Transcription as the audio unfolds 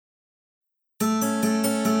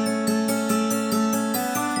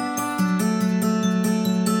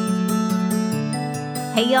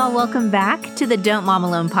Hey, y'all, welcome back to the Don't Mom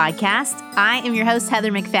Alone podcast. I am your host,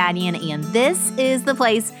 Heather McFadden, and this is the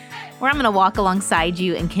place where I'm going to walk alongside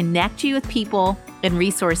you and connect you with people and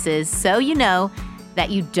resources so you know that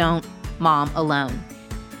you don't mom alone.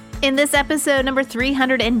 In this episode, number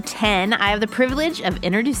 310, I have the privilege of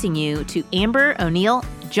introducing you to Amber O'Neill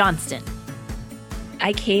Johnston.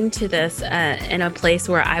 I came to this in a place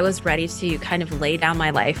where I was ready to kind of lay down my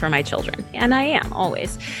life for my children. And I am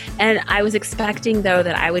always. And I was expecting, though,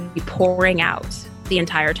 that I would be pouring out the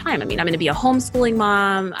entire time. I mean, I'm going to be a homeschooling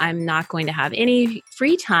mom. I'm not going to have any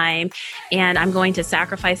free time. And I'm going to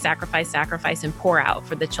sacrifice, and pour out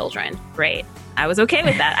for the children. Great. I was okay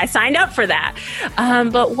with that. I signed up for that.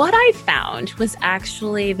 But what I found was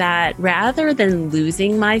actually that rather than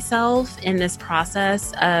losing myself in this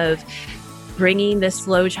process of bringing this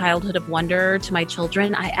slow childhood of wonder to my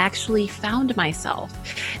children, I actually found myself.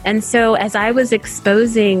 And so as I was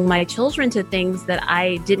exposing my children to things that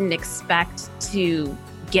I didn't expect to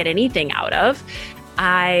get anything out of,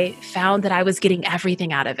 I found that I was getting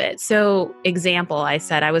everything out of it. So example, I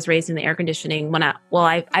said I was raised in the air conditioning when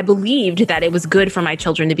I believed that it was good for my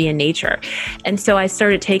children to be in nature. And so I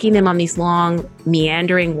started taking them on these long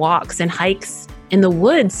meandering walks and hikes in the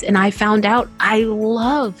woods. And I found out I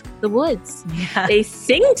love the woods. Yeah. They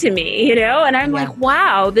sing to me, and I'm like,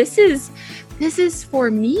 wow, this is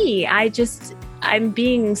for me. I'm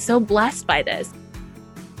being so blessed by this.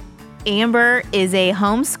 Amber is a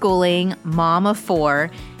homeschooling mom of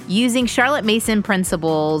four using Charlotte Mason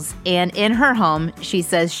principles. And in her home, she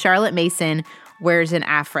says Charlotte Mason wears an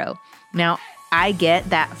afro. Now, I get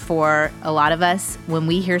that for a lot of us, when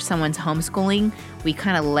we hear someone's homeschooling, we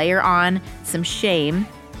kind of layer on some shame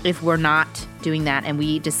if we're not doing that. And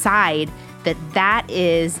we decide that that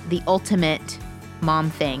is the ultimate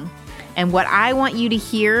mom thing. And what I want you to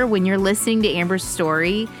hear when you're listening to Amber's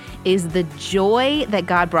story is the joy that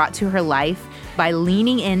God brought to her life by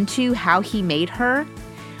leaning into how he made her,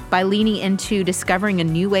 by leaning into discovering a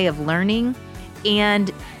new way of learning,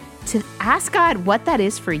 and to ask God what that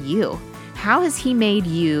is for you. How has he made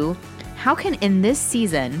you? How can in this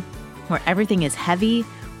season where everything is heavy,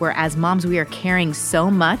 where as moms we are carrying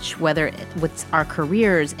so much, whether with our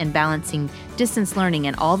careers and balancing distance learning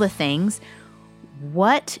and all the things,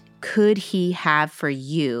 what could he have for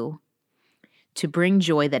you to bring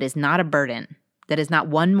joy that is not a burden, that is not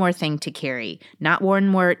one more thing to carry, not one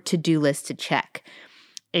more to-do list to check?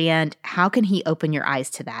 And how can he open your eyes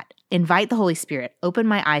to that? Invite the Holy Spirit, open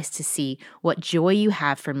my eyes to see what joy you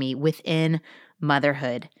have for me within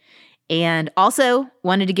motherhood. And also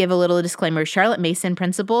wanted to give a little disclaimer, Charlotte Mason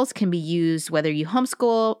principles can be used whether you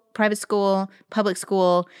homeschool, private school, public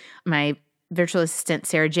school. My virtual assistant,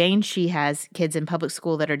 Sarah Jane, she has kids in public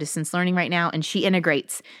school that are distance learning right now, and she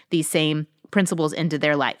integrates these same principles into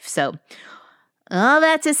their life. So all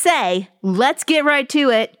that to say, let's get right to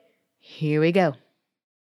it. Here we go.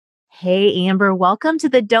 Hey, Amber, welcome to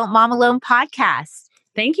the Don't Mom Alone podcast.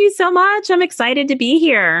 Thank you so much. I'm excited to be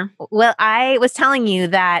here. Well, I was telling you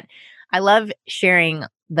that I love sharing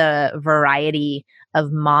the variety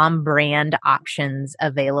of mom brand options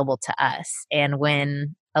available to us. And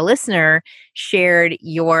when a listener shared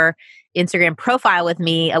your Instagram profile with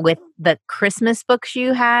me with the Christmas books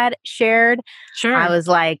you had shared, sure, I was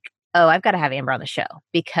like, oh, I've got to have Amber on the show,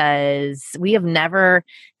 because we have never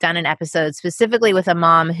done an episode specifically with a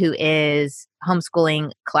mom who is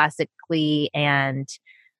homeschooling classically. And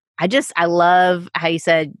I love how you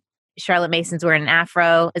said Charlotte Mason's wearing an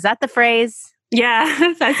afro. Is that the phrase?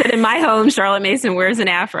 Yeah. I said in my home, Charlotte Mason wears an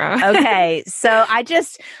afro. Okay. So I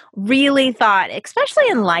just really thought, especially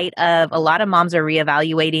in light of a lot of moms are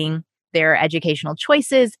reevaluating their educational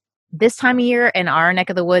choices this time of year in our neck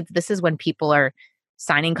of the woods. This is when people are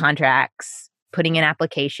signing contracts, putting in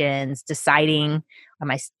applications, deciding, am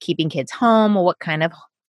I keeping kids home? What kind of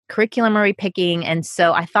curriculum are we picking? And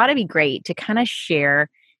so I thought it'd be great to kind of share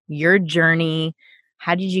your journey.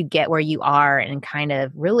 How did you get where you are, and kind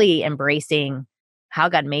of really embracing how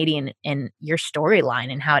God made you in your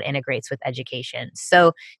storyline and how it integrates with education.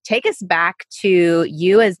 So take us back to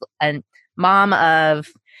you as a mom of,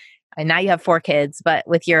 and now you have 4 kids, but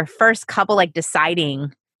with your first couple,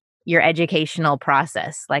 deciding your educational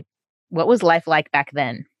process, what was life like back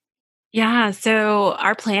then? Yeah. So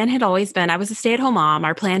our plan had always been, I was a stay-at-home mom.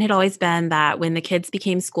 Our plan had always been that when the kids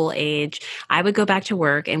became school age, I would go back to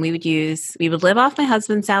work and we would live off my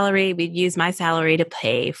husband's salary. We'd use my salary to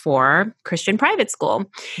pay for Christian private school.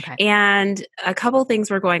 Okay. And a couple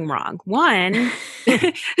things were going wrong. One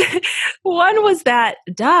was that,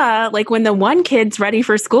 when the one kid's ready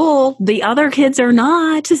for school, the other kids are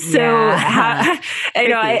not. So,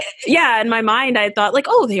 in my mind, I thought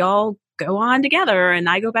they all go on together and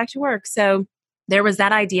I go back to work. So there was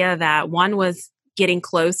that idea that one was getting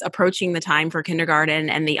close, approaching the time for kindergarten,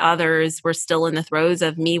 and the others were still in the throes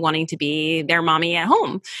of me wanting to be their mommy at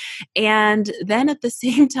home. And then at the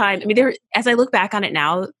same time, I mean, as I look back on it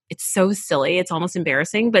now, it's so silly. It's almost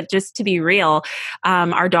embarrassing. But just to be real,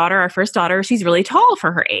 our first daughter, she's really tall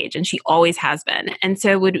for her age, and she always has been. And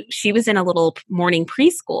so she was in a little morning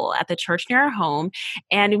preschool at the church near our home.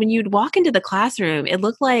 And when you'd walk into the classroom, it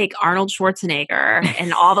looked like Arnold Schwarzenegger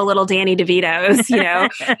and all the little Danny DeVitos,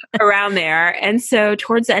 around there. And so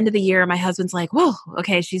towards the end of the year, my husband's like, whoa,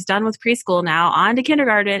 okay, she's done with preschool now, on to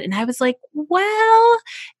kindergarten. And I was like, well,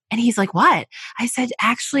 and he's like, what? I said,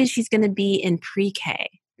 actually, she's going to be in pre-K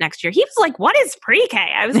next year. He was like, what is pre-K?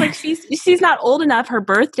 I was like, she's not old enough. Her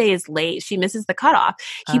birthday is late. She misses the cutoff.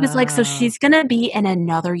 He was like, so she's going to be in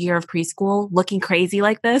another year of preschool looking crazy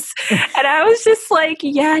like this. And I was just like,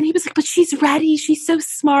 yeah. And he was like, but she's ready. She's so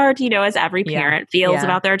smart, as every parent feels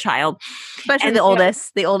about their child. Especially the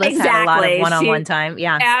oldest. The oldest had a lot of one-on-one time.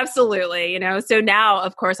 Yeah. Absolutely. So now,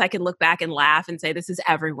 of course, I can look back and laugh and say this is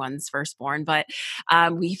everyone's firstborn. But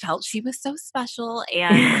we felt she was so special.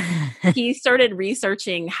 And he started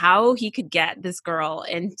researching how he could get this girl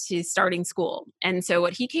into starting school. And so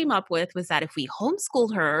what he came up with was that if we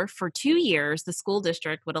homeschooled her for 2 years, the school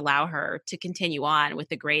district would allow her to continue on with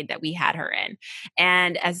the grade that we had her in.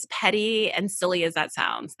 And as petty and silly as that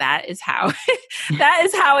sounds, that is how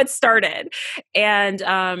it started. And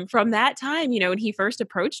from that time, when he first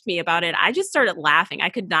approached me about it, I just started laughing. I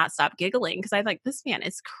could not stop giggling because I was like, this man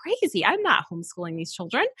is crazy. I'm not homeschooling these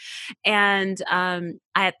children. And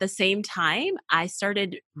at the same time, I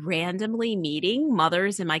started randomly meeting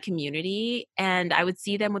mothers in my community, and I would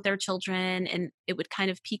see them with their children, and it would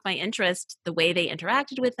kind of pique my interest, the way they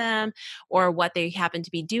interacted with them or what they happened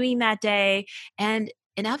to be doing that day. And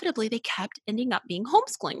inevitably, they kept ending up being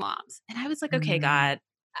homeschooling moms. And I was like, okay, God,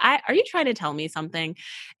 are you trying to tell me something?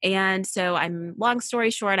 And so long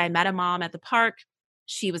story short, I met a mom at the park.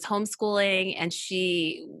 She was homeschooling, and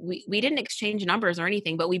we didn't exchange numbers or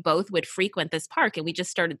anything, but we both would frequent this park, and we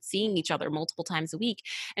just started seeing each other multiple times a week.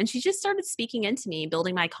 And she just started speaking into me,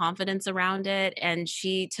 building my confidence around it. And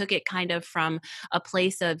she took it kind of from a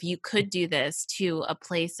place of, you could do this, to a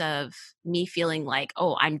place of me feeling like,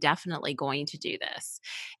 oh, I'm definitely going to do this.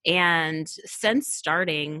 And since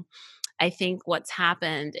starting, I think what's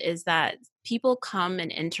happened is that people come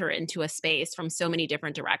and enter into a space from so many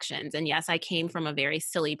different directions. And yes, I came from a very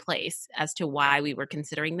silly place as to why we were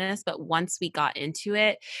considering this. But once we got into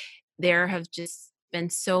it, there have just been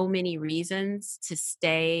so many reasons to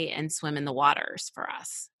stay and swim in the waters for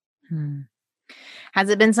us. Has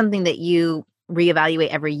it been something that you reevaluate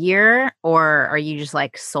every year, or are you just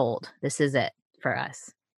like, sold? This is it for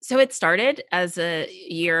us? So it started as a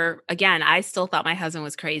year. Again, I still thought my husband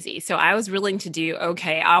was crazy. So I was willing to do,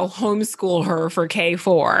 okay, I'll homeschool her for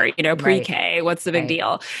K4, pre-K. Right. What's the big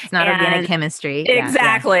deal? It's not organic chemistry.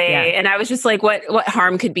 Exactly. Yeah. And I was just like, what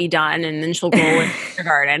harm could be done? And then she'll roll into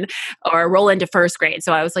kindergarten or roll into first grade.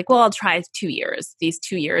 So I was like, well, I'll try 2 years. These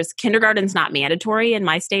 2 years. Kindergarten's not mandatory in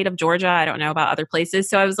my state of Georgia. I don't know about other places.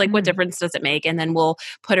 So I was like, what difference does it make? And then we'll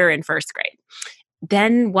put her in first grade.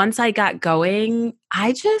 Then once I got going,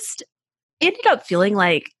 I just ended up feeling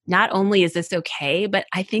like, not only is this okay, but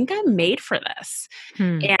I think I'm made for this.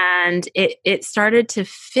 And it started to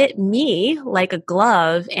fit me like a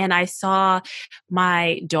glove. And I saw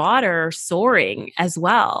my daughter soaring as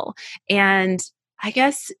well. And I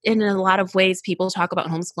guess in a lot of ways, people talk about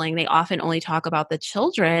homeschooling, they often only talk about the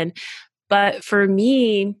children. But for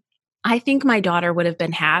me, I think my daughter would have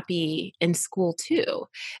been happy in school too.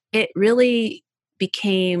 It really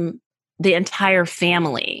became the entire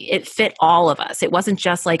family. It fit all of us. It wasn't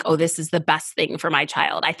just like, oh, this is the best thing for my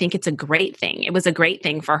child. I think it's a great thing. It was a great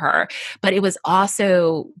thing for her, but it was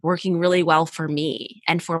also working really well for me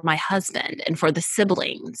and for my husband and for the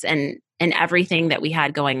siblings and everything that we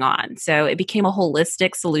had going on. So it became a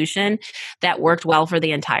holistic solution that worked well for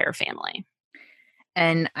the entire family.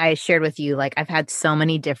 And I shared with you, like, I've had so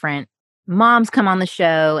many different moms come on the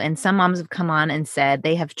show, and some moms have come on and said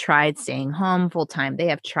they have tried staying home full time. They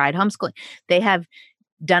have tried homeschooling. They have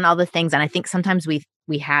done all the things. And I think sometimes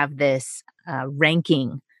we have this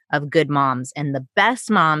ranking of good moms, and the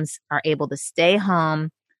best moms are able to stay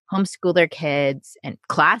home, homeschool their kids, and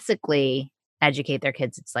classically educate their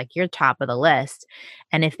kids. It's like you're top of the list.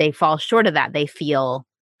 And if they fall short of that, they feel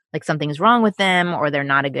like something's wrong with them or they're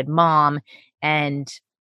not a good mom. And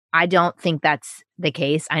I don't think that's the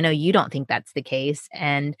case. I know you don't think that's the case.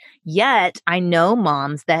 And yet I know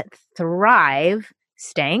moms that thrive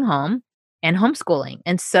staying home and homeschooling.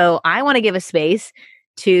 And so I want to give a space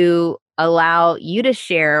to allow you to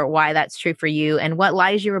share why that's true for you and what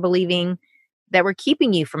lies you were believing that were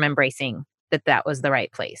keeping you from embracing that was the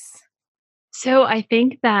right place. So I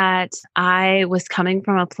think that I was coming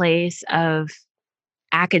from a place of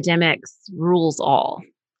academics rules all.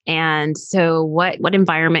 And so what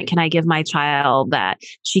environment can I give my child that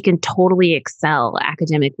she can totally excel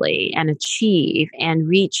academically and achieve and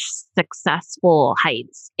reach successful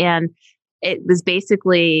heights? And it was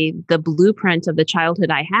basically the blueprint of the childhood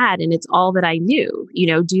I had, and it's all that I knew.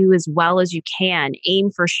 Do as well as you can, aim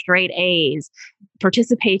for straight A's,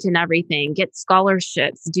 participate in everything, get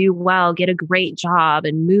scholarships, do well, get a great job,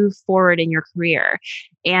 and move forward in your career.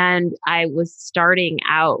 And I was starting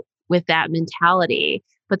out with that mentality,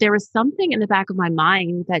 but there was something in the back of my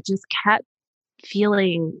mind that just kept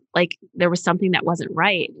feeling like there was something that wasn't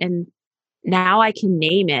right. And now I can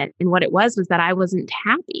name it. And what it was that I wasn't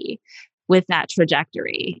happy with that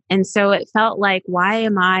trajectory. And so it felt like, why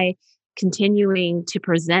am I continuing to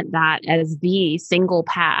present that as the single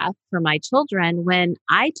path for my children when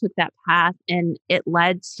I took that path and it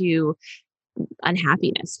led to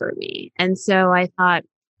unhappiness for me? And so I thought,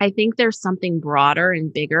 I think there's something broader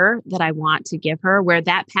and bigger that I want to give her, where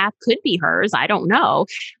that path could be hers. I don't know,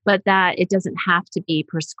 but that it doesn't have to be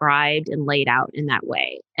prescribed and laid out in that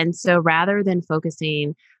way. And so rather than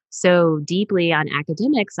focusing so deeply on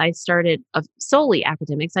academics, solely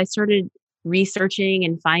academics, I started researching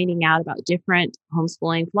and finding out about different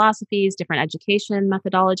homeschooling philosophies, different education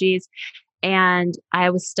methodologies. And I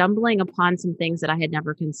was stumbling upon some things that I had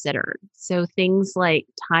never considered. So things like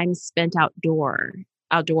time spent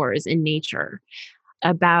outdoors in nature,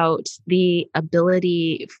 about the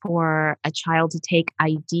ability for a child to take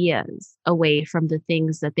ideas away from the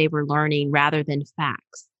things that they were learning rather than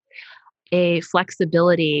facts, a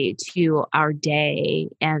flexibility to our day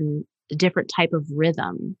and a different type of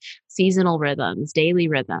rhythm, seasonal rhythms, daily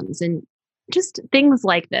rhythms, and just things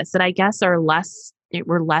like this that I guess we're less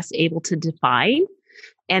able to define,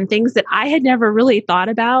 and things that I had never really thought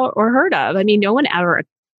about or heard of. I mean, no one ever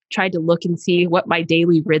tried to look and see what my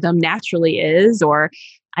daily rhythm naturally is. Or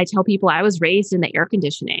I tell people I was raised in the air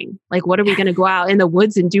conditioning. Like, what are we going to go out in the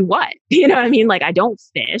woods and do what? You know what I mean? Like, I don't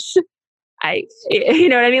fish. You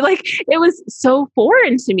know what I mean? Like, it was so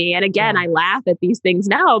foreign to me. And again, I laugh at these things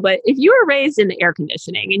now, but if you were raised in the air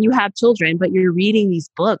conditioning and you have children, but you're reading these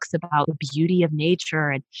books about the beauty of nature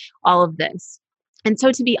and all of this. And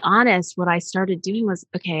so, to be honest, what I started doing was,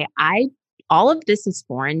 okay, all of this is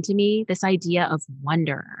foreign to me, this idea of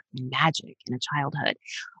wonder, magic in a childhood,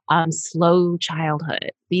 slow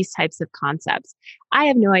childhood, these types of concepts. I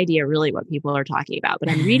have no idea really what people are talking about, but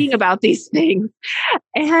I'm reading about these things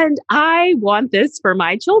and I want this for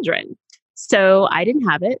my children. So I didn't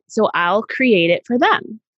have it, so I'll create it for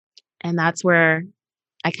them. And that's where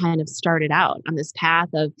I kind of started out on this path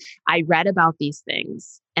of, I read about these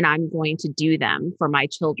things and I'm going to do them for my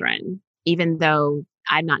children, even though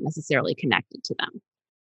I'm not necessarily connected to them.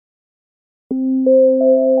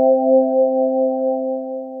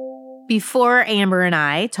 Before Amber and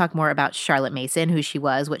I talk more about Charlotte Mason, who she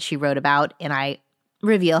was, what she wrote about, and I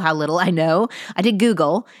reveal how little I know, I did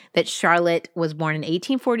Google that Charlotte was born in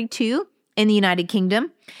 1842 in the United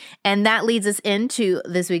Kingdom. And that leads us into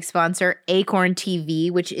this week's sponsor, Acorn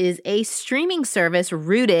TV, which is a streaming service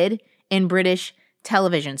rooted in British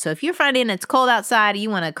television. So if you're finding it's cold outside,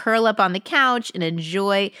 you want to curl up on the couch and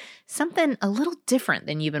enjoy something a little different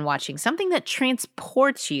than you've been watching, something that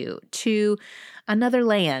transports you to another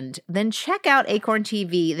land, then check out Acorn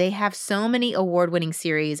TV. They have so many award-winning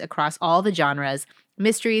series across all the genres,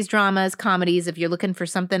 mysteries, dramas, comedies. If you're looking for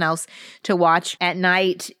something else to watch at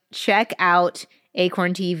night, check out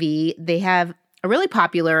Acorn TV. They have a really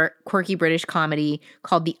popular, quirky British comedy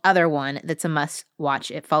called The Other One that's a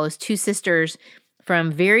must-watch. It follows two sisters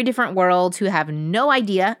from very different worlds who have no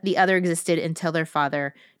idea the other existed until their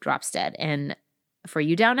father drops dead. And for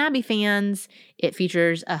you Downton Abbey fans, it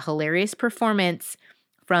features a hilarious performance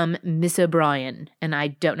from Miss O'Brien, and I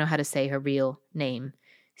don't know how to say her real name,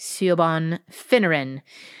 Siobhan Finneran.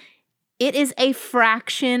 It is a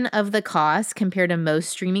fraction of the cost compared to most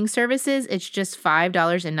streaming services. It's just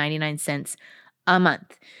 $5.99 a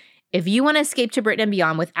month. If you want to escape to Britain and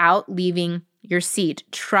beyond without leaving your seat,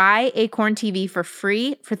 try Acorn TV for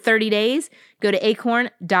free for 30 days. Go to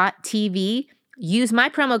acorn.tv. Use my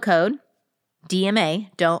promo code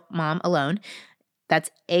DMA, don't mom alone.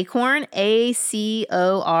 That's Acorn, ACORN.TV,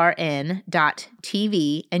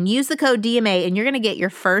 and use the code DMA, and you're going to get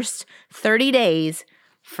your first 30 days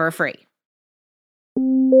for free.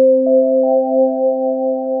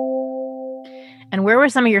 And where were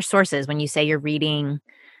some of your sources when you say you're reading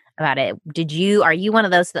about it. Are you one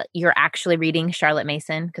of those that you're actually reading Charlotte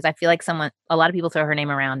Mason? Because I feel like a lot of people throw her name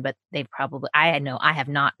around, but I have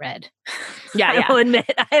not read. Yeah, I will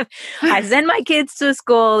admit, I send my kids to a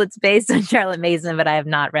school that's based on Charlotte Mason, but I have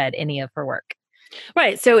not read any of her work.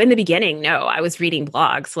 Right. So in the beginning, no, I was reading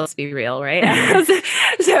blogs. Let's be real, right?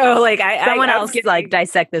 So like someone else like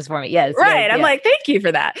dissect this for me. Yes. Right. Yes, I'm like, thank you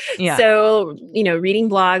for that. Yeah. So, reading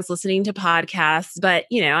blogs, listening to podcasts, but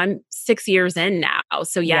I'm 6 years in now.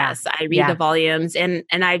 So yes, I read the volumes and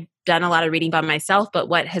I've done a lot of reading by myself, but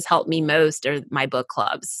what has helped me most are my book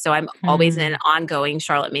clubs. So I'm always in an ongoing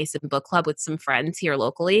Charlotte Mason book club with some friends here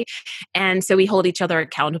locally. And so we hold each other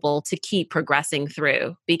accountable to keep progressing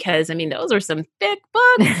through because those are some thick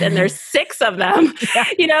books and there's 6 of them,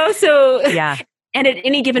 so yeah. And at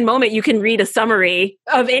any given moment, you can read a summary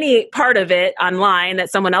of any part of it online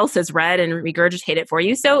that someone else has read and regurgitate it for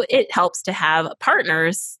you. So it helps to have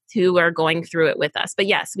partners who are going through it with us. But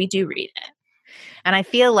yes, we do read it. And I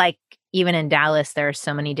feel like even in Dallas, there are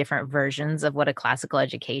so many different versions of what a classical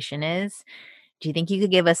education is. Do you think you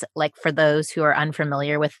could give us, like, for those who are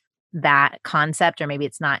unfamiliar with that concept, or maybe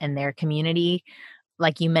it's not in their community,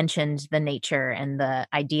 like you mentioned the nature and the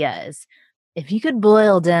ideas, if you could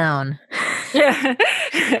boil down and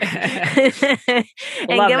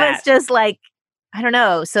give us just like, I don't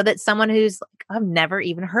know, so that someone who's like, I've never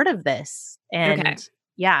even heard of this. And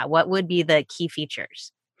what would be the key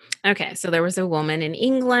features? Okay, so there was a woman in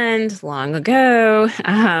England long ago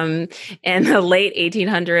in the late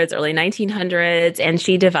 1800s, early 1900s, and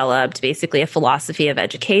she developed basically a philosophy of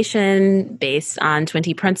education based on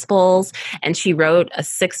 20 principles. And she wrote a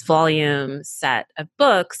 6-volume set of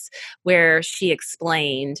books where she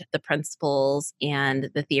explained the principles and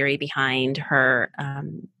the theory behind her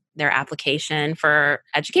their application for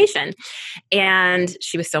education. And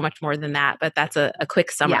she was so much more than that, but that's a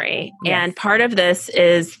quick summary. Yeah. Yes. And part of this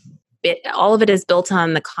is all of it is built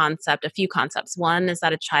on a few concepts. One is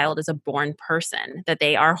that a child is a born person, that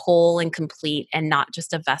they are whole and complete and not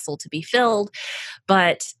just a vessel to be filled,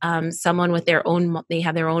 but someone with they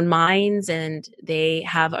have their own minds and they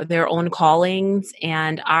have their own callings.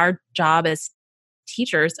 And our job as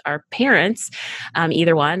teachers, our parents,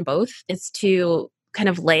 either one, both, is to kind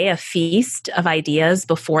of lay a feast of ideas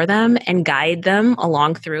before them and guide them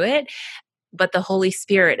along through it. But the Holy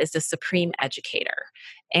Spirit is the supreme educator.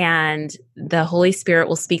 And the Holy Spirit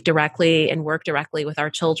will speak directly and work directly with our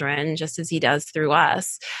children, just as he does through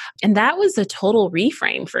us. And that was a total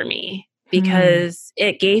reframe for me because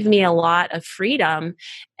it gave me a lot of freedom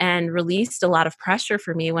and released a lot of pressure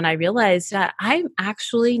for me when I realized that I'm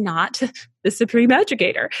actually not the supreme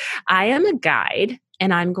educator. I am a guide.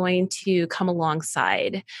 And I'm going to come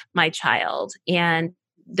alongside my child. And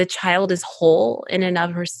the child is whole in and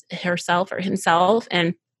of herself or himself.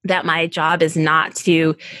 And that my job is not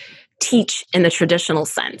to teach in the traditional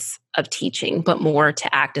sense of teaching, but more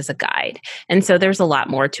to act as a guide. And so there's a lot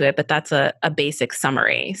more to it, but that's a basic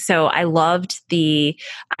summary. So I loved the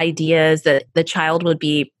ideas that the child would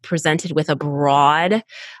be presented with a broad,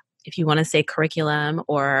 if you want to say curriculum,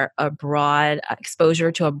 or a broad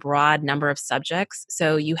exposure to a broad number of subjects.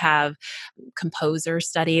 So you have composer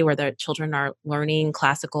study where the children are learning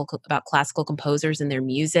about classical composers and their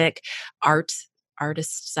music,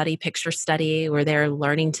 artist study, picture study, where they're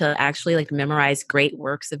learning to actually like memorize great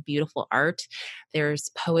works of beautiful art. There's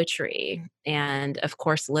poetry and, of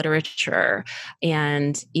course, literature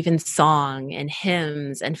and even song and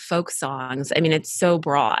hymns and folk songs. I mean, it's so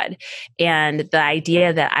broad. And the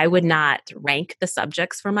idea that I would not rank the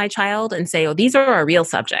subjects for my child and say, oh, these are our real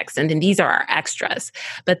subjects and then these are our extras,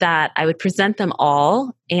 but that I would present them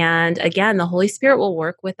all. And again, the Holy Spirit will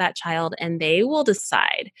work with that child and they will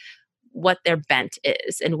decide what their bent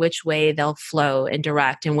is and which way they'll flow and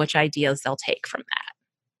direct and which ideas they'll take from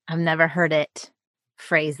that. I've never heard it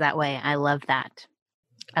phrased that way. I love that.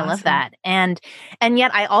 Awesome. I love that. And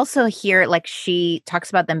yet I also hear, like, she talks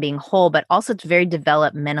about them being whole, but also it's very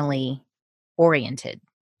developmentally oriented.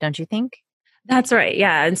 Don't you think? That's right.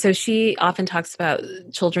 Yeah. And so she often talks about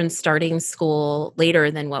children starting school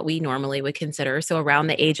later than what we normally would consider. So around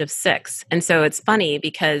the age of 6. And so it's funny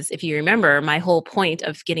because if you remember, my whole point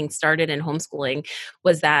of getting started in homeschooling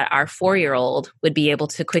was that our 4-year-old would be able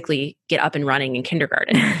to quickly get up and running in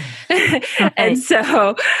kindergarten. And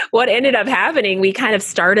so what ended up happening, we kind of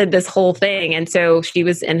started this whole thing. And so she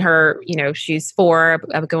was in her, she's 4,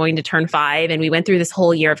 going to turn 5. And we went through this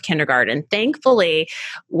whole year of kindergarten. Thankfully,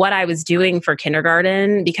 what I was doing for for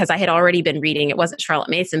kindergarten because I had already been reading, it wasn't Charlotte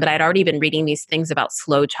Mason, but I'd already been reading these things about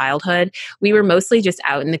slow childhood. We were mostly just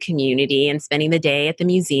out in the community and spending the day at the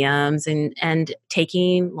museums and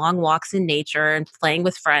taking long walks in nature and playing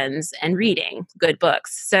with friends and reading good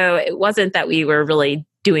books. So it wasn't that we were really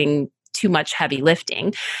doing too much heavy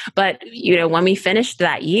lifting. But, when we finished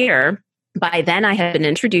that year, by then I had been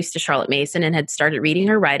introduced to Charlotte Mason and had started reading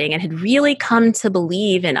her writing and had really come to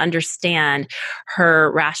believe and understand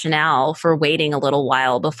her rationale for waiting a little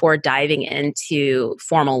while before diving into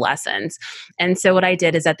formal lessons. And so what I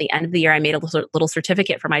did is at the end of the year, I made a little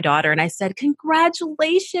certificate for my daughter and I said,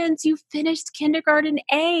 "Congratulations, you finished kindergarten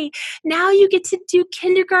A. Now you get to do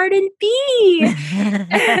kindergarten B."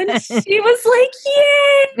 And she was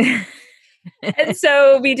like, "Yay!" And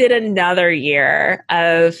so we did another year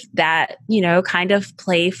of that, kind of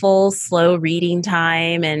playful, slow reading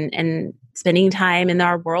time and spending time in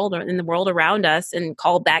our world or in the world around us, and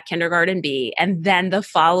called that kindergarten B. And then the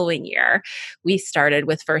following year, we started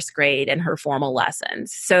with first grade and her formal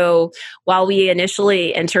lessons. So while we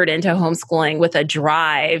initially entered into homeschooling with a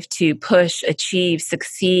drive to push, achieve,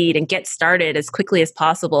 succeed, and get started as quickly as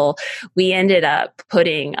possible, we ended up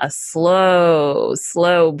putting a slow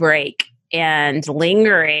break and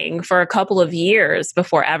lingering for a couple of years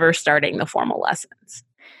before ever starting the formal lessons.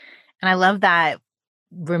 And I love that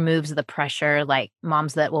removes the pressure, like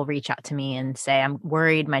moms that will reach out to me and say, "I'm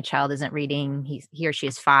worried my child isn't reading. He or she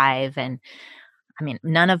is 5." And I mean,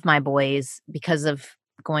 none of my boys, because of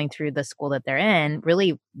going through the school that they're in,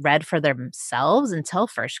 really read for themselves until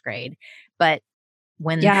first grade. But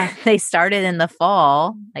when they started in the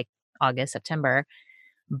fall, like August, September,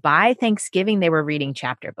 by Thanksgiving, they were reading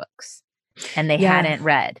chapter books. And they hadn't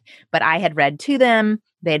read, but I had read to them.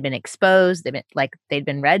 They had been exposed. They'd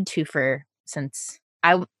been read to since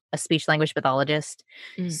I'm a speech language pathologist.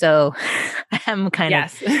 So I'm kind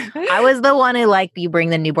of, I was the one who, you bring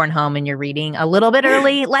the newborn home and you're reading a little bit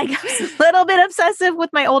early, I was a little bit obsessive with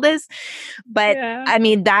my oldest. But I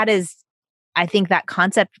mean, I think that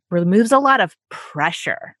concept removes a lot of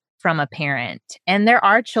pressure from a parent. And there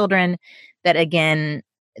are children that, again,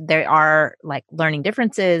 there are learning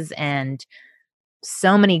differences and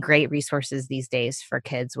so many great resources these days for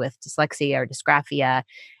kids with dyslexia or dysgraphia.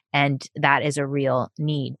 And that is a real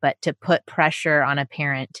need. But to put pressure on a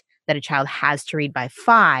parent that a child has to read by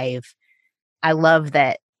 5, I love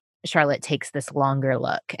that Charlotte takes this longer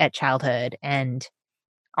look at childhood and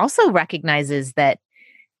also recognizes that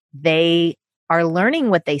they are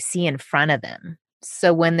learning what they see in front of them.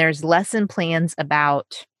 So when there's lesson plans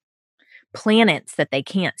about planets that they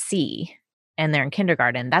can't see and they're in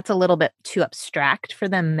kindergarten, that's a little bit too abstract for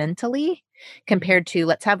them mentally compared to,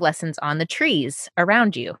 let's have lessons on the trees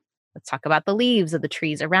around you. Let's talk about the leaves of the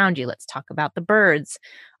trees around you. Let's talk about the birds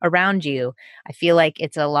around you. I feel like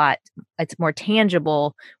it's more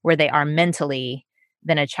tangible where they are mentally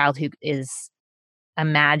than a child who is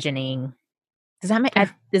imagining.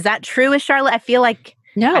 Is that true with Charlotte? I feel like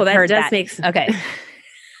no, that does make sense. Okay.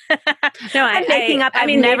 No, I'm making up. I've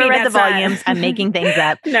never read the volumes. I'm making things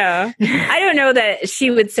up. No, I don't know that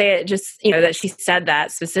she would say it just, that she said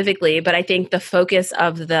that specifically, but I think the focus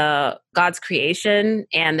of the God's creation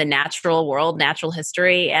and the natural world, natural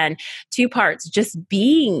history, and 2 parts, just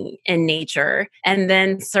being in nature, and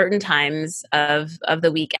then certain times of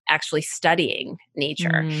the week actually studying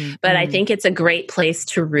nature. But I think it's a great place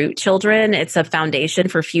to root children. It's a foundation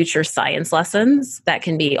for future science lessons that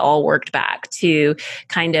can be all worked back to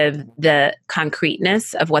kind of the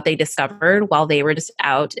concreteness of what they discovered while they were just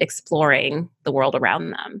out exploring the world around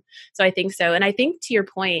them. So I think so. And I think to your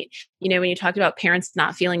point, when you talked about parents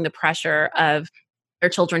not feeling the pressure of their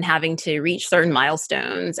children having to reach certain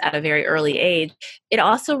milestones at a very early age, it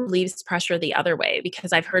also relieves pressure the other way,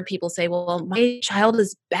 because I've heard people say, well, my child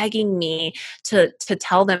is begging me to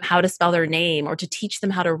tell them how to spell their name or to teach them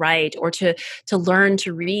how to write or to learn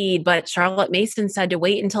to read. But Charlotte Mason said to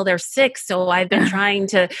wait until they're 6. So I've been trying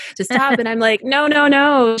to stop. And I'm like,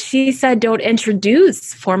 no. She said, don't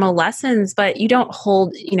introduce formal lessons, but you don't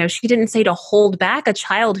hold, she didn't say to hold back a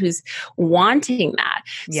child who's wanting that.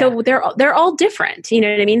 Yeah. So they're all different. You know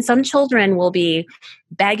what I mean? Some children will be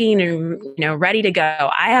begging and, ready to go.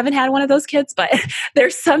 I haven't had one of those kids, but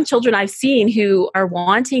there's some children I've seen who are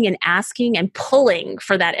wanting and asking and pulling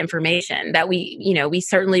for that information that we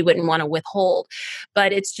certainly wouldn't want to withhold,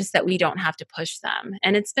 but it's just that we don't have to push them.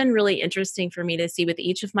 And it's been really interesting for me to see with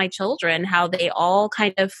each of my children how they all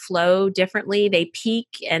kind of flow differently. They peak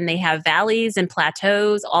and they have valleys and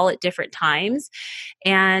plateaus all at different times.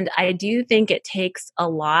 And I do think it takes a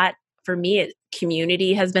lot for me,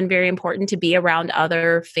 community has been very important, to be around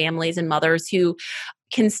other families and mothers who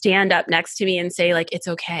can stand up next to me and say, like, it's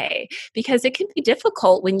okay. Because it can be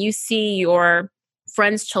difficult when you see your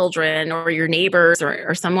friends' children or your neighbors,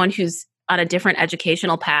 or someone who's on a different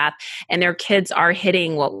educational path, and their kids are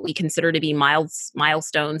hitting what we consider to be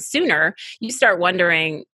milestones sooner. You start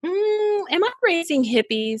wondering, am I raising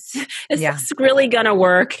hippies? Is Yeah. this really going to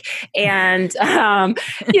work? And,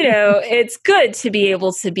 it's good to be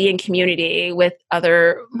able to be in community with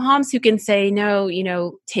other moms who can say, no,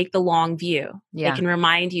 take the long view. They Yeah. can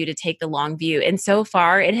remind you to take the long view. And so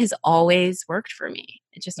far, it has always worked for me.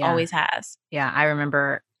 It just Yeah. always has. Yeah. I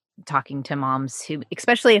remember talking to moms who,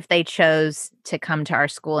 especially if they chose to come to our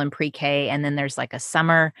school in pre-K, and then there's like a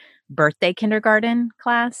summer birthday kindergarten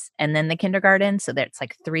class and then the kindergarten. So that's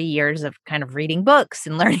like 3 years of kind of reading books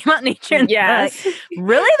and learning about nature. And Yes. like,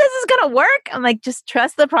 really? This is going to work? I'm like, just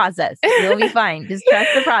trust the process. You'll be fine. Just trust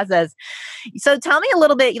the process. So tell me a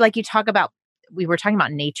little bit, like we were talking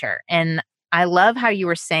about nature, and I love how you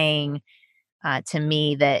were saying to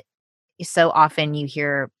me that so often you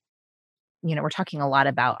hear, we're talking a lot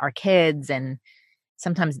about our kids, and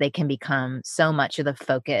sometimes they can become so much of the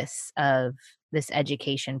focus of this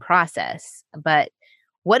education process. But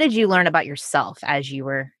what did you learn about yourself as you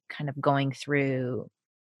were kind of going through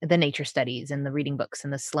the nature studies and the reading books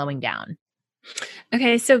and the slowing down?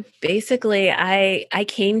 Okay, so basically, I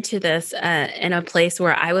came to this in a place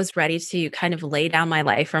where I was ready to kind of lay down my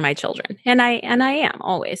life for my children, and I am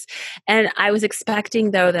always. And I was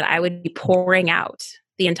expecting, though, that I would be pouring out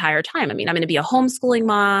the entire time. I mean, I'm going to be a homeschooling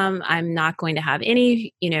mom. I'm not going to have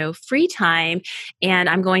any, free time, and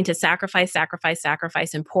I'm going to sacrifice, sacrifice,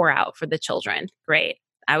 sacrifice, and pour out for the children. Great.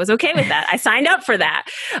 I was okay with that. I signed up for that.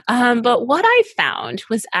 But what I found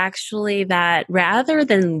was actually that rather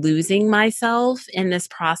than losing myself in this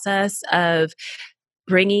process of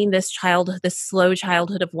bringing this slow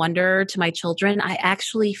childhood of wonder to my children, I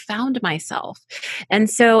actually found myself. And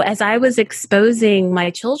so as I was exposing my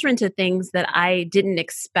children to things that I didn't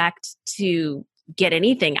expect to get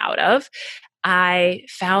anything out of, I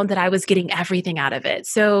found that I was getting everything out of it.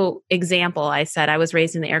 So, example, I said I was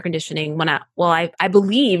raised in the air conditioning when I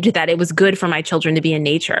believed that it was good for my children to be in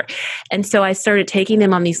nature. And so I started taking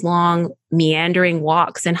them on these long, meandering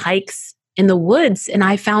walks and hikes in the woods. And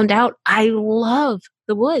I found out I love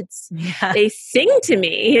the woods. Yeah. They sing to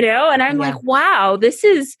me, and I'm like, wow, this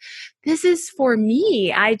is for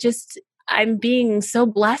me. I'm being so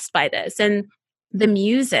blessed by this. And the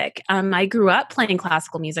music. I grew up playing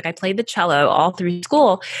classical music. I played the cello all through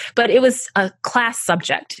school, but it was a class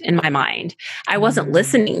subject in my mind. I wasn't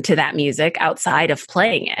listening to that music outside of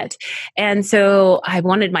playing it. And so I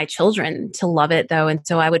wanted my children to love it, though. And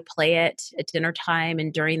so I would play it at dinner time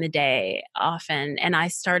and during the day often. And I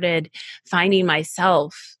started finding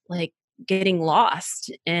myself like getting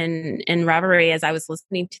lost in reverie as I was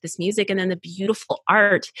listening to this music and then the beautiful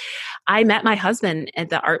art. I met my husband at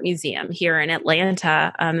the art museum here in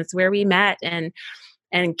Atlanta. It's where we met and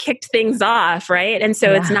kicked things off, right? And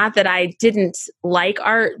so it's not that I didn't like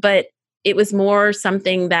art, but it was more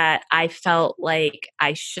something that I felt like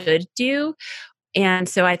I should do. And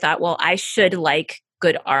so I thought, well, I should like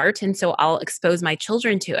good art. And so I'll expose my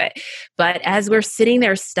children to it. But as we're sitting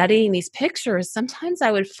there studying these pictures, sometimes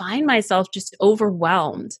I would find myself just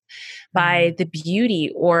overwhelmed by the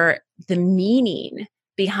beauty or the meaning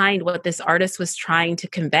behind what this artist was trying to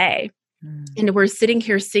convey. And we're sitting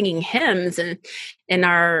here singing hymns and in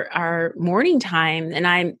our morning time. And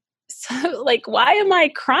I'm so like, why am I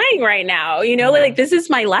crying right now? Like this is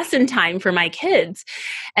my lesson time for my kids.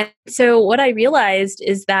 And so what I realized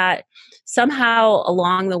is that somehow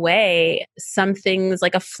along the way, some things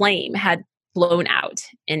like a flame had blown out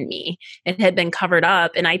in me. It had been covered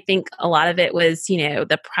up. And I think a lot of it was,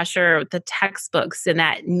 the pressure of the textbooks and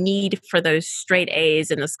that need for those straight A's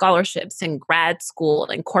and the scholarships and grad school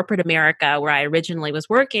and corporate America where I originally was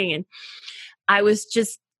working. And I was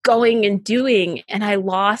just going and doing, and I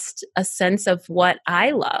lost a sense of what I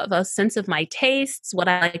love, a sense of my tastes, what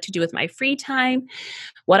I like to do with my free time,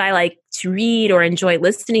 what I like to read or enjoy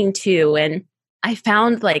listening to. And I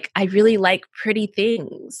found like I really like pretty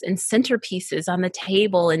things and centerpieces on the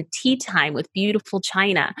table and tea time with beautiful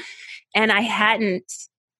china. And I hadn't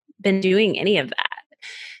been doing any of that.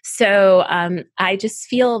 So I just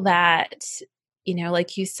feel that,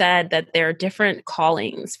 like you said, that there are different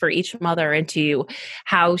callings for each mother into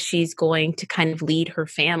how she's going to kind of lead her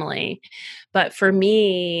family. But for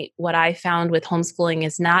me, what I found with homeschooling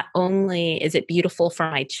is not only is it beautiful for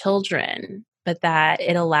my children, but that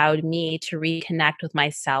it allowed me to reconnect with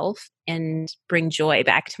myself and bring joy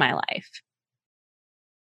back to my life.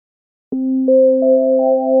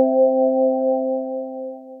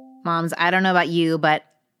 Moms, I don't know about you, but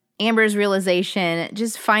Amber's realization,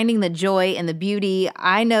 just finding the joy and the beauty,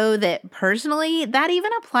 I know that personally, that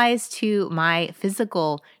even applies to my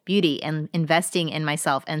physical beauty and investing in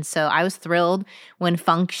myself. And so I was thrilled when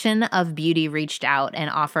Function of Beauty reached out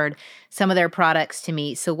and offered some of their products to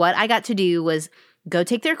me. So what I got to do was go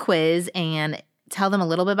take their quiz and tell them a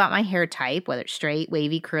little bit about my hair type, whether it's straight,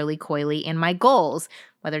 wavy, curly, coily, and my goals,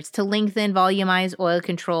 whether it's to lengthen, volumize, oil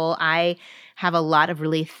control. I have a lot of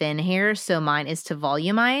really thin hair, so mine is to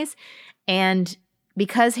volumize. And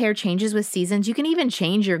because hair changes with seasons, you can even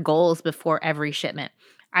change your goals before every shipment.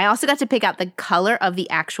 I also got to pick out the color of the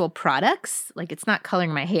actual products. Like, it's not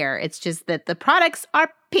coloring my hair. It's just that the products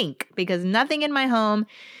are pink because nothing in my home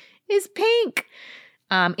is pink.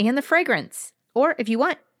 And the fragrance. Or if you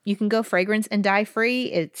want, you can go fragrance and dye free.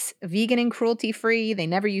 It's vegan and cruelty free. They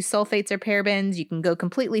never use sulfates or parabens. You can go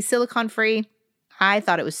completely silicone free. I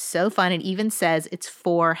thought it was so fun. It even says it's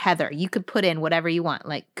for Heather. You could put in whatever you want,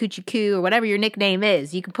 like Coochie Coo or whatever your nickname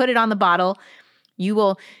is. You can put it on the bottle. You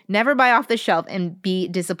will never buy off the shelf and be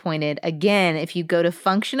disappointed. Again, if you go to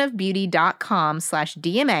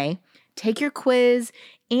functionofbeauty.com/DMA, take your quiz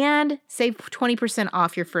and save 20%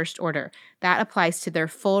 off your first order. That applies to their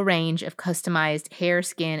full range of customized hair,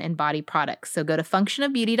 skin, and body products. So go to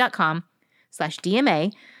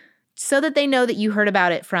functionofbeauty.com/DMA so that they know that you heard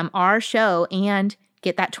about it from our show and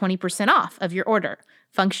get that 20% off of your order.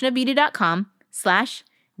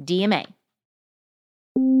 functionofbeauty.com/DMA.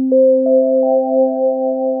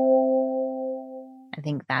 I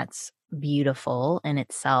think that's beautiful in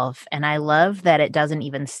itself. And I love that it doesn't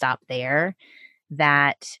even stop there,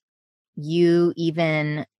 that you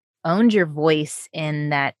even owned your voice in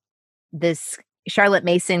that this Charlotte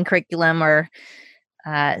Mason curriculum or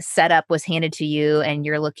setup was handed to you, and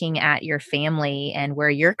you're looking at your family and where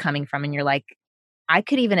you're coming from, and you're like, I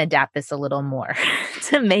could even adapt this a little more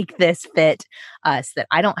to make this fit us, that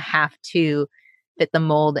I don't have to fit the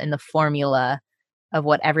mold and the formula of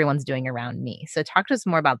what everyone's doing around me. So talk to us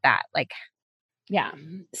more about that. Like, yeah.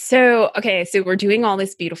 So we're doing all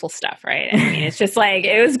this beautiful stuff, right? I mean, it's just like,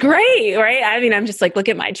 it was great, right? I mean, I'm just like, look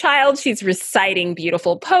at my child. She's reciting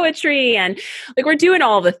beautiful poetry and like, we're doing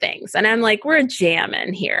all the things. And I'm like, we're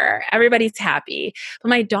jamming here. Everybody's happy. But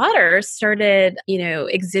my daughter started,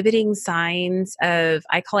 exhibiting signs of,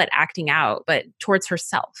 I call it acting out, but towards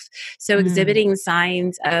herself. So exhibiting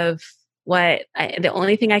signs of the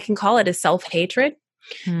only thing I can call it is self-hatred.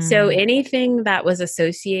 So anything that was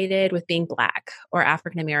associated with being Black or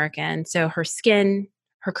African American, so her skin,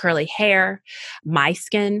 her curly hair, my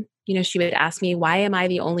skin, she would ask me, why am I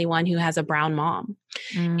the only one who has a brown mom?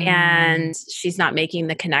 And she's not making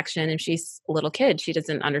the connection. And she's a little kid. She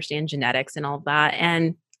doesn't understand genetics and all of that.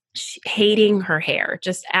 And hating her hair,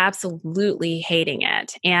 just absolutely hating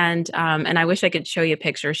it. And I wish I could show you a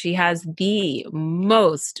picture. She has the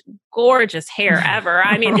most gorgeous hair ever.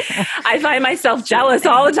 I mean, I find myself jealous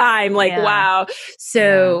all the time. Like, wow.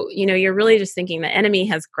 So, you're really just thinking the enemy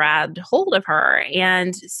has grabbed hold of her.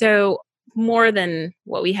 And so more than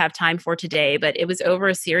what we have time for today, but it was over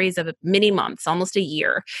a series of many months, almost a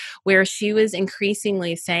year, where she was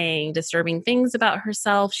increasingly saying disturbing things about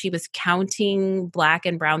herself. She was counting Black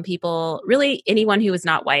and brown people, really anyone who was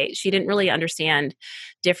not white. She didn't really understand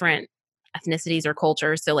different ethnicities or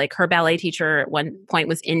cultures. So like her ballet teacher at one point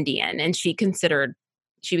was Indian, and she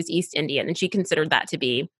was East Indian, and she considered that to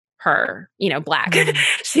be her, Black.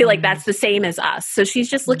 She that's the same as us. So she's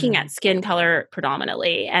just looking at skin color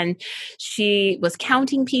predominantly. And she was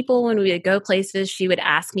counting people when we would go places. She would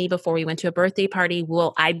ask me before we went to a birthday party,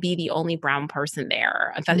 will I be the only brown person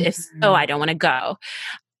there? If so, I don't want to go.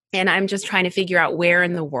 And I'm just trying to figure out where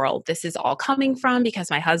in the world this is all coming from, because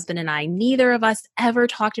my husband and I, neither of us ever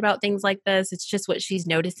talked about things like this. It's just what she's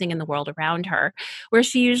noticing in the world around her, where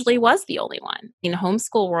she usually was the only one. In the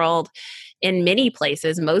homeschool world, in many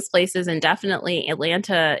places, most places, and definitely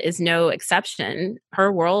Atlanta is no exception,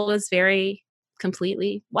 her world is very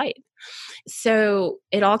completely white. So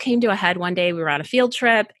it all came to a head one day. We were on a field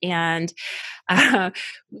trip, and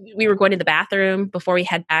we were going to the bathroom before we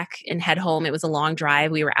head back and head home. It was a long drive.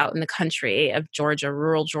 We were out in the country of Georgia,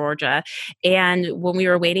 rural Georgia. And when we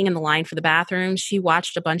were waiting in the line for the bathroom, she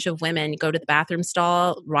watched a bunch of women go to the bathroom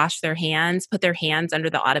stall, wash their hands, put their hands under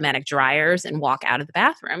the automatic dryers, and walk out of the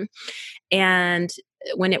bathroom. And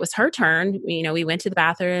when it was her turn, we went to the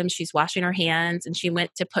bathroom, she's washing her hands, and she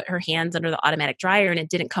went to put her hands under the automatic dryer, and it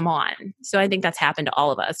didn't come on. So I think that's happened to all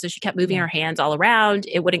of us. So she kept moving her hands all around.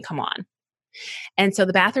 It wouldn't come on. And so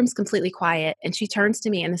the bathroom's completely quiet, and she turns to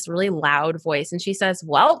me in this really loud voice, and she says,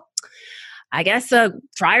 well, I guess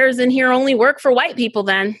dryers in here only work for white people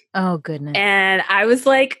then. Oh, goodness. And I was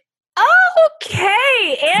like, oh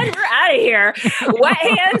Okay, and we're out of here, wet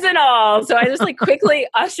hands and all. So I just like quickly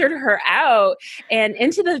ushered her out and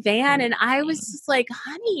into the van. And I was just like,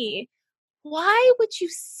 honey, why would you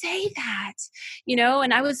say that?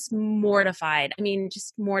 And I was mortified. I mean,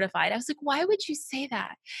 just mortified. I was like, why would you say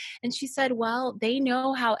that? And she said, well, they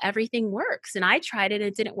know how everything works. And I tried it.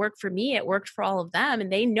 It didn't work for me. It worked for all of them.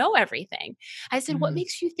 And they know everything. I said, what Mm.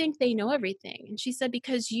 makes you think they know everything? And she said,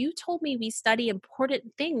 because you told me we study important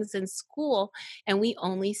things in school and we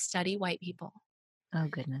only study white people. Oh,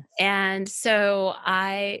 goodness. And so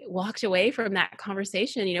I walked away from that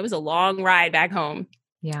conversation. It was a long ride back home.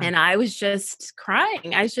 Yeah. And I was just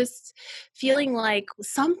crying. I was just feeling like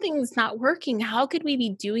something's not working. How could we be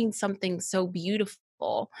doing something so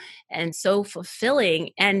beautiful and so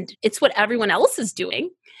fulfilling? And it's what everyone else is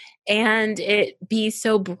doing. And it be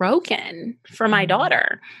so broken for my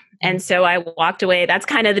daughter. And so I walked away. That's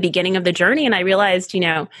kind of the beginning of the journey. And I realized,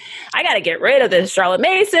 I got to get rid of this Charlotte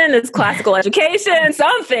Mason, this classical education,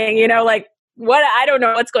 something, like what, I don't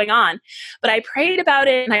know what's going on. But I prayed about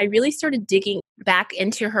it and I really started digging back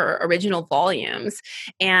into her original volumes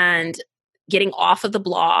and getting off of the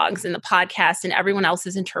blogs and the podcasts and everyone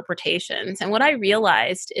else's interpretations. And what I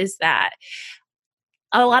realized is that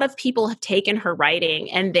a lot of people have taken her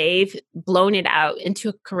writing and they've blown it out into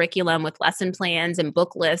a curriculum with lesson plans and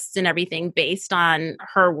book lists and everything based on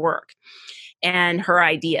her work and her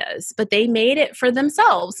ideas. But they made it for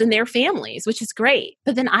themselves and their families, which is great.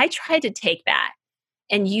 But then I tried to take that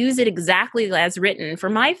and use it exactly as written for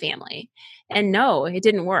my family. And no, it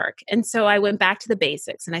didn't work. And so I went back to the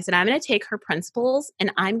basics and I said, I'm going to take her principles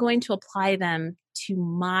and I'm going to apply them to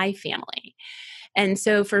my family. And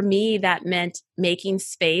so for me, that meant making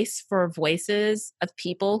space for voices of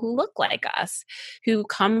people who look like us, who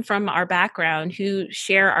come from our background, who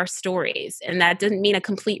share our stories. And that didn't mean a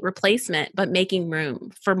complete replacement, but making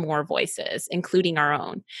room for more voices, including our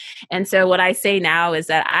own. And so what I say now is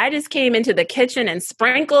that I just came into the kitchen and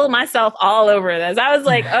sprinkled myself all over this. I was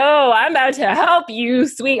like, oh, I'm about to help you,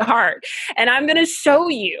 sweetheart. And I'm going to show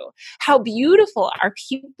you how beautiful our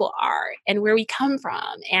people are and where we come from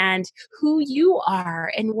and who you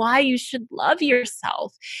are and why you should love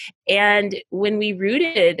yourself. And when we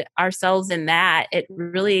rooted ourselves in that, it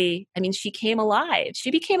really, she came alive. She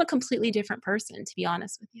became a completely different person, to be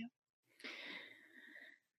honest with you.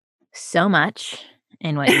 So much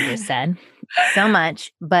in what you just said. So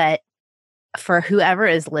much. But for whoever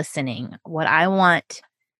is listening, what I want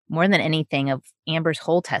more than anything of Amber's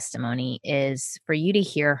whole testimony is for you to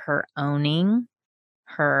hear her owning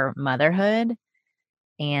her motherhood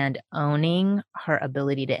and owning her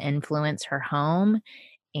ability to influence her home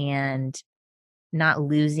and not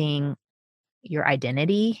losing your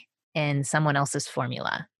identity in someone else's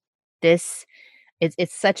formula. It's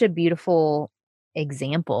such a beautiful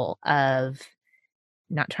example of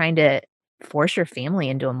not trying to force your family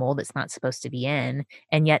into a mold it's not supposed to be in,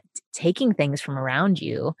 and yet taking things from around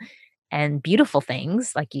you and beautiful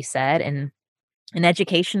things, like you said, and an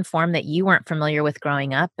education form that you weren't familiar with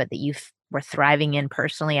growing up, but that you were thriving in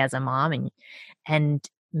personally as a mom, and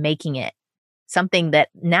making it something that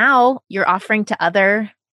now you're offering to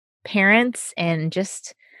other parents, and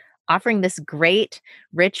just offering this great,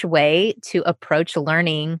 rich way to approach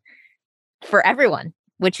learning for everyone,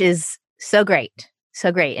 which is so great. So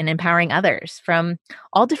great, and empowering others from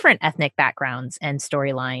all different ethnic backgrounds and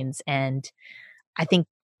storylines. And I think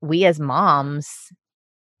we as moms,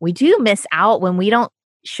 we do miss out when we don't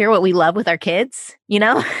share what we love with our kids,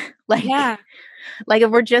 like, Yeah. like if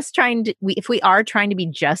we're just if we are trying to be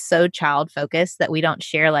just so child focused that we don't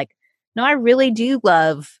share, like, no, I really do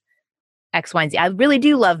love X, Y, and Z. I really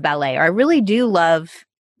do love ballet, or I really do love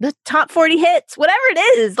the top 40 hits, whatever it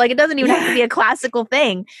is. Like, it doesn't even have to be a classical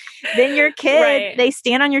thing. Then your kid, Right. They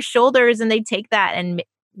stand on your shoulders and they take that and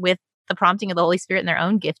with the prompting of the Holy Spirit and their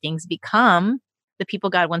own giftings become the people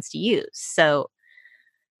God wants to use. So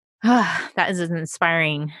that is an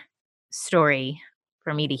inspiring story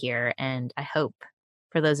for me to hear. And I hope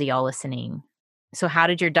for those of y'all listening. So how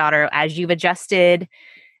did your daughter, as you've adjusted,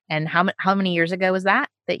 and how many years ago was that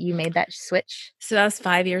you made that switch? So that was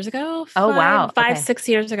 5 years ago. Oh, wow. Five, Okay. 6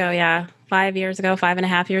 years ago. Yeah. 5 years ago,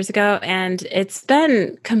 5.5 years ago. And it's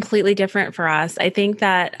been completely different for us. I think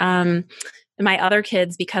that, my other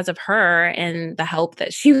kids, because of her and the help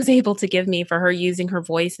that she was able to give me for her using her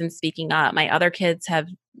voice and speaking up, my other kids have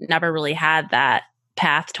never really had that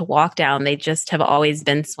path to walk down. They just have always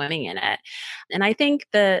been swimming in it. And I think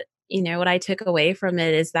that, what I took away from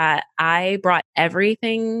it is that I brought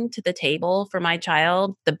everything to the table for my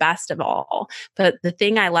child, the best of all. But the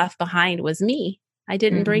thing I left behind was me. I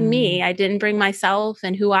didn't bring me. I didn't bring myself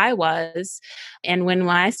and who I was. And when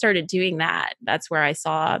I started doing that, that's where I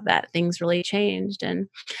saw that things really changed. And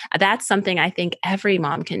that's something I think every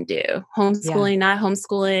mom can do. Yeah. Homeschooling, not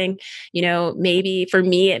homeschooling, maybe for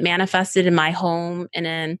me, it manifested in my home and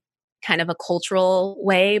in kind of a cultural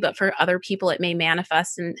way, but for other people, it may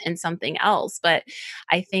manifest in something else. But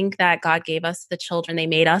I think that God gave us the children, they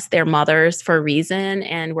made us their mothers for a reason,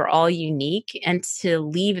 and we're all unique. And to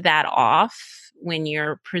leave that off when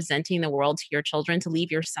you're presenting the world to your children, to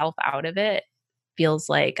leave yourself out of it, feels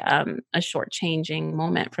like a shortchanging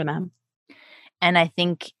moment for them. And I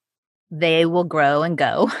think they will grow and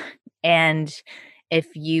go. And if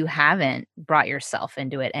you haven't brought yourself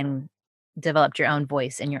into it and developed your own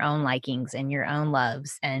voice and your own likings and your own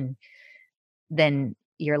loves, and then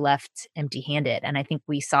you're left empty-handed. And I think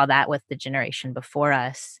we saw that with the generation before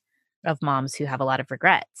us of moms who have a lot of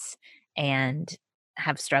regrets and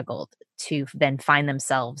have struggled to then find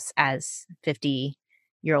themselves as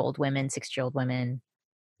 50-year-old women, 60-year-old women.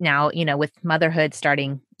 Now, with motherhood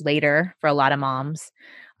starting later for a lot of moms,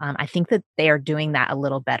 I think that they are doing that a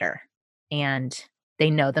little better, and they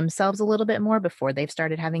know themselves a little bit more before they've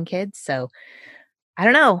started having kids. So I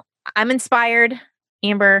don't know. I'm inspired,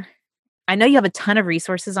 Amber. I know you have a ton of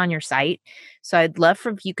resources on your site, so I'd love for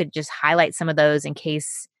if you could just highlight some of those in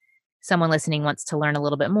case someone listening wants to learn a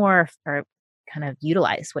little bit more or kind of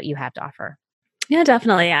utilize what you have to offer. Yeah,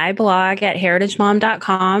 definitely. I blog at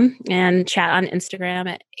heritagemom.com and chat on Instagram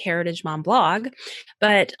at heritagemomblog.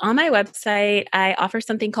 But on my website, I offer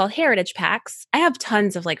something called Heritage Packs. I have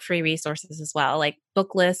tons of like free resources as well, like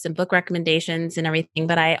book lists and book recommendations and everything.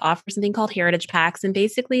 But I offer something called Heritage Packs. And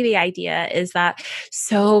basically, the idea is that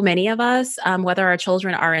so many of us, whether our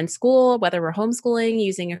children are in school, whether we're homeschooling,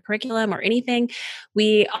 using a curriculum or anything,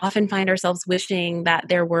 we often find ourselves wishing that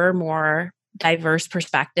there were more diverse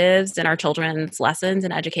perspectives in our children's lessons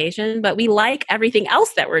and education, but we like everything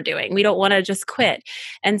else that we're doing. We don't want to just quit.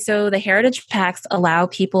 And so the Heritage Packs allow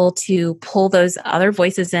people to pull those other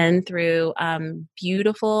voices in through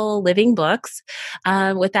beautiful living books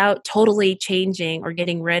without totally changing or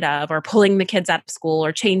getting rid of or pulling the kids out of school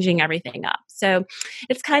or changing everything up. So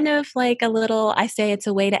it's kind of like I say it's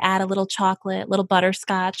a way to add a little chocolate, little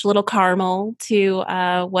butterscotch, little caramel to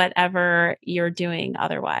whatever you're doing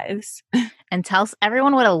otherwise. And tell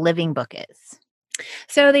everyone what a living book is.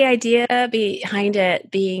 So the idea behind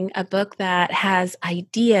it being a book that has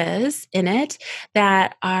ideas in it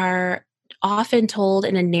that are often told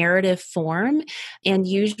in a narrative form and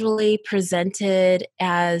usually presented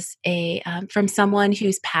as from someone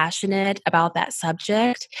who's passionate about that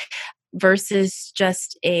subject versus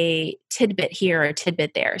just a tidbit here or a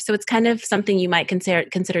tidbit there. So it's kind of something you might consider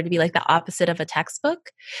to be like the opposite of a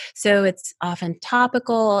textbook. So it's often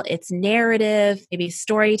topical, it's narrative, maybe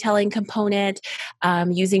storytelling component,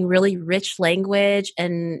 using really rich language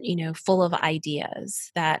and full of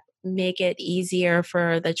ideas that make it easier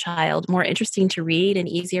for the child, more interesting to read and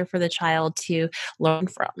easier for the child to learn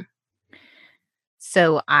from.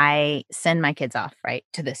 So I send my kids off, right,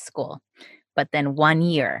 to this school. But then one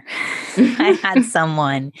year, I had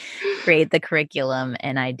someone create the curriculum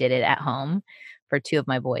and I did it at home for two of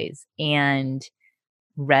my boys and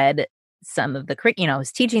read some of the curriculum. I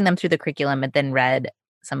was teaching them through the curriculum and then read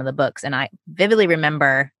some of the books. And I vividly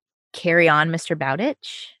remember Carry On, Mr.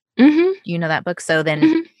 Bowditch. Mm-hmm. You know that book? So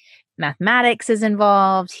then mathematics is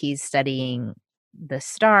involved. He's studying the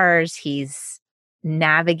stars. He's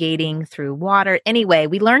navigating through water. Anyway,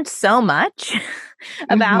 we learned so much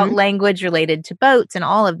about language related to boats and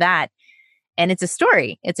all of that. And it's a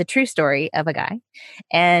story. It's a true story of a guy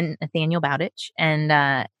and Nathaniel Bowditch.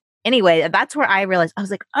 And anyway, that's where I realized, I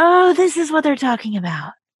was like, oh, this is what they're talking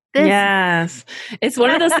about. Yes. It's one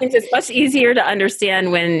of those things that's much easier to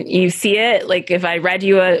understand when you see it. Like if I read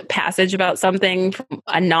you a passage about something from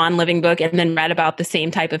a non-living book and then read about the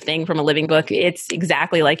same type of thing from a living book, it's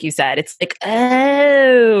exactly like you said. It's like,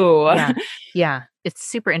 oh. Yeah. It's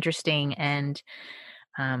super interesting. And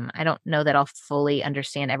I don't know that I'll fully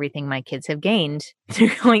understand everything my kids have gained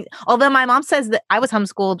through going. Although my mom says that I was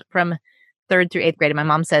homeschooled from 3rd through 8th grade, and my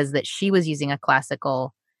mom says that she was using a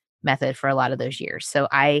classical method for a lot of those years. So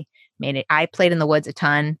I played in the woods a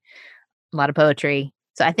ton, a lot of poetry.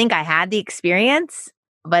 So I think I had the experience,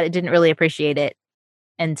 but I didn't really appreciate it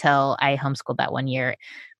until I homeschooled that one year.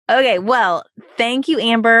 Okay, well, thank you,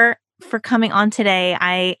 Amber, for coming on today.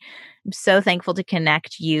 I'm so thankful to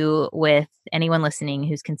connect you with anyone listening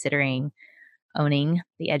who's considering owning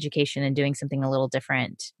the education and doing something a little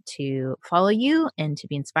different to follow you and to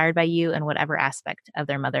be inspired by you and whatever aspect of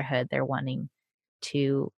their motherhood they're wanting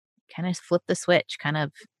to kind of flip the switch, kind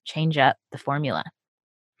of change up the formula.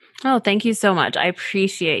 Oh, thank you so much. I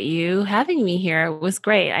appreciate you having me here. It was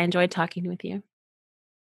great. I enjoyed talking with you.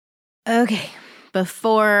 Okay,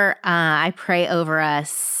 before I pray over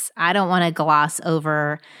us, I don't want to gloss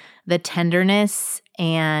over the tenderness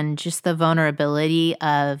and just the vulnerability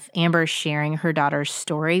of Amber sharing her daughter's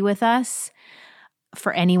story with us.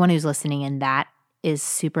 For anyone who's listening and that is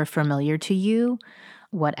super familiar to you,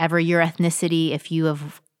 whatever your ethnicity, if you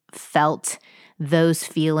have felt those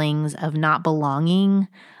feelings of not belonging,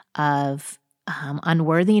 of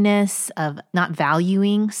unworthiness, of not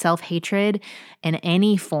valuing, self-hatred in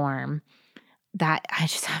any form, that I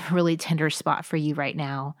just have a really tender spot for you right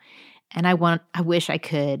now. And I wish I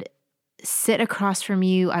could sit across from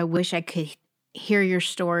you. I wish I could hear your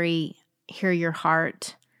story, hear your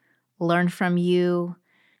heart, learn from you,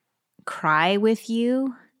 cry with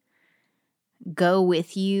you, go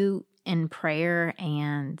with you in prayer,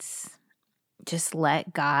 and just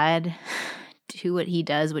let God do what he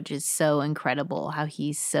does, which is so incredible, how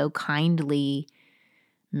he so kindly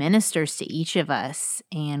ministers to each of us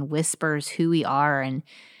and whispers who we are and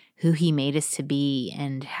who he made us to be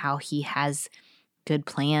and how he has good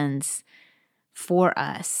plans for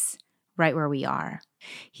us right where we are.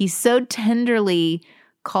 He so tenderly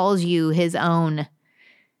calls you his own.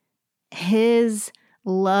 His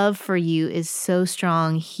love for you is so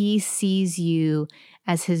strong. He sees you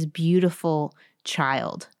as his beautiful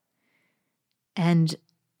child. And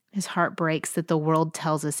his heart breaks that the world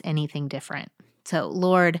tells us anything different. So,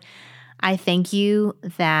 Lord, I thank you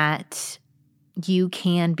that you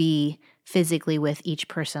can be physically with each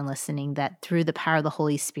person listening, that through the power of the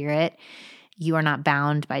Holy Spirit, you are not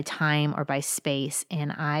bound by time or by space.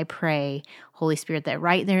 And I pray, Holy Spirit, that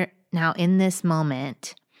right there now in this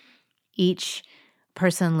moment, each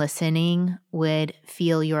person listening would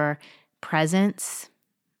feel your presence,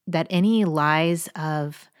 that any lies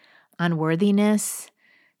of unworthiness,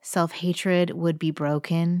 self-hatred would be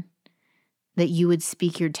broken, that you would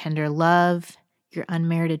speak your tender love, your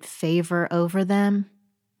unmerited favor over them,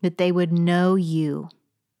 that they would know you,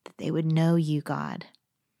 God.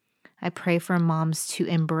 I pray for moms to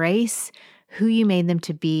embrace who you made them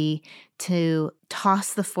to be, to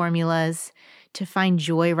toss the formulas, to find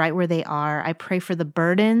joy right where they are. I pray for the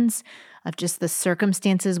burdens of just the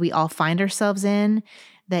circumstances we all find ourselves in,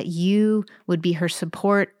 that you would be her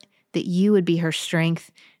support, that you would be her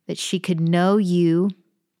strength, that she could know you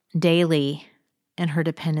daily and her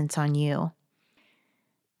dependence on you,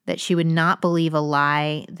 that she would not believe a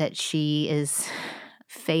lie that she is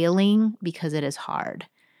failing because it is hard,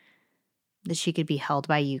 that she could be held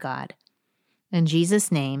by you, God. In Jesus'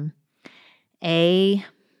 name, amen.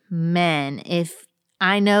 If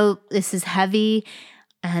I know this is heavy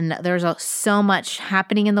and there's so much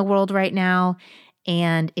happening in the world right now,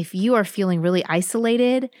 and if you are feeling really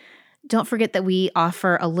isolated, don't forget that we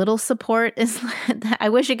offer a little support. I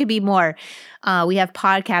wish it could be more. We have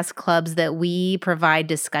podcast clubs that we provide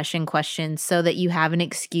discussion questions so that you have an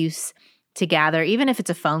excuse to gather, even if it's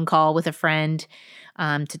a phone call with a friend,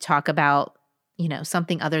 to talk about,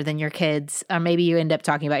 something other than your kids. Or maybe you end up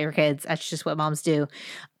talking about your kids. That's just what moms do.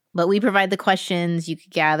 But we provide the questions. You could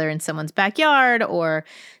gather in someone's backyard or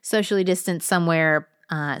socially distant somewhere.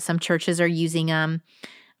 Some churches are using them.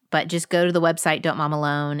 But just go to the website,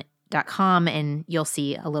 don'tmomalone.com, and you'll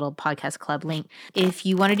see a little podcast club link. If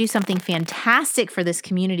you want to do something fantastic for this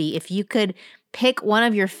community, if you could pick one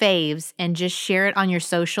of your faves and just share it on your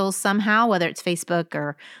socials somehow, whether it's Facebook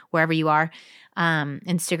or wherever you are,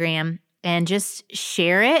 Instagram, and just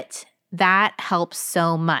share it, that helps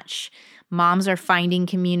so much. Moms are finding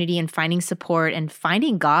community and finding support and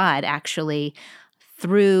finding God, actually,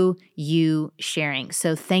 through you sharing.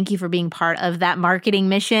 So thank you for being part of that marketing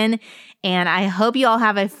mission. And I hope you all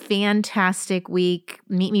have a fantastic week.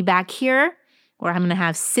 Meet me back here where I'm going to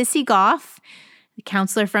have Sissy Goff, the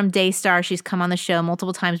counselor from Daystar. She's come on the show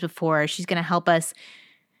multiple times before. She's going to help us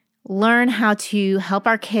learn how to help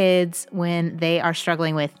our kids when they are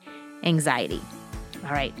struggling with anxiety.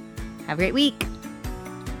 All right. Have a great week.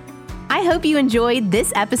 I hope you enjoyed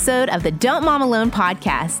this episode of the Don't Mom Alone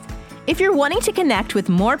podcast. If you're wanting to connect with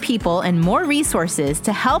more people and more resources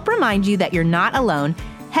to help remind you that you're not alone,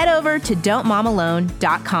 head over to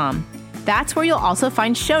don'tmomalone.com. That's where you'll also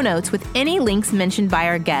find show notes with any links mentioned by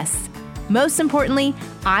our guests. Most importantly,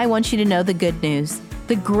 I want you to know the good news,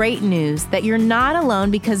 the great news that you're not alone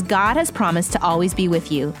because God has promised to always be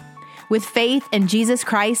with you. With faith in Jesus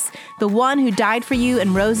Christ, the one who died for you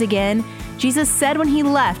and rose again, Jesus said when he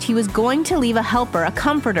left, he was going to leave a helper, a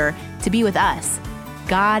comforter, to be with us.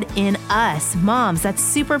 God in us. Moms, that's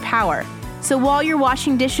superpower. So while you're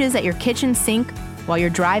washing dishes at your kitchen sink, while you're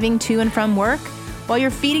driving to and from work, while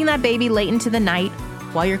you're feeding that baby late into the night,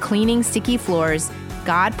 While you're cleaning sticky floors,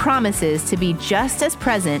 God promises to be just as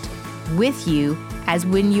present with you as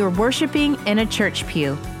when you're worshiping in a church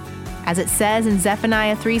pew. As it says in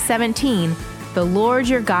Zephaniah 3:17, the Lord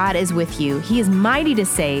your God is with you. He is mighty to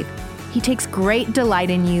save. He takes great delight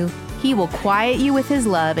in you. He will quiet you with his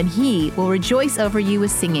love, and he will rejoice over you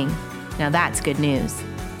with singing. Now that's good news.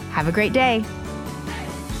 Have a great day.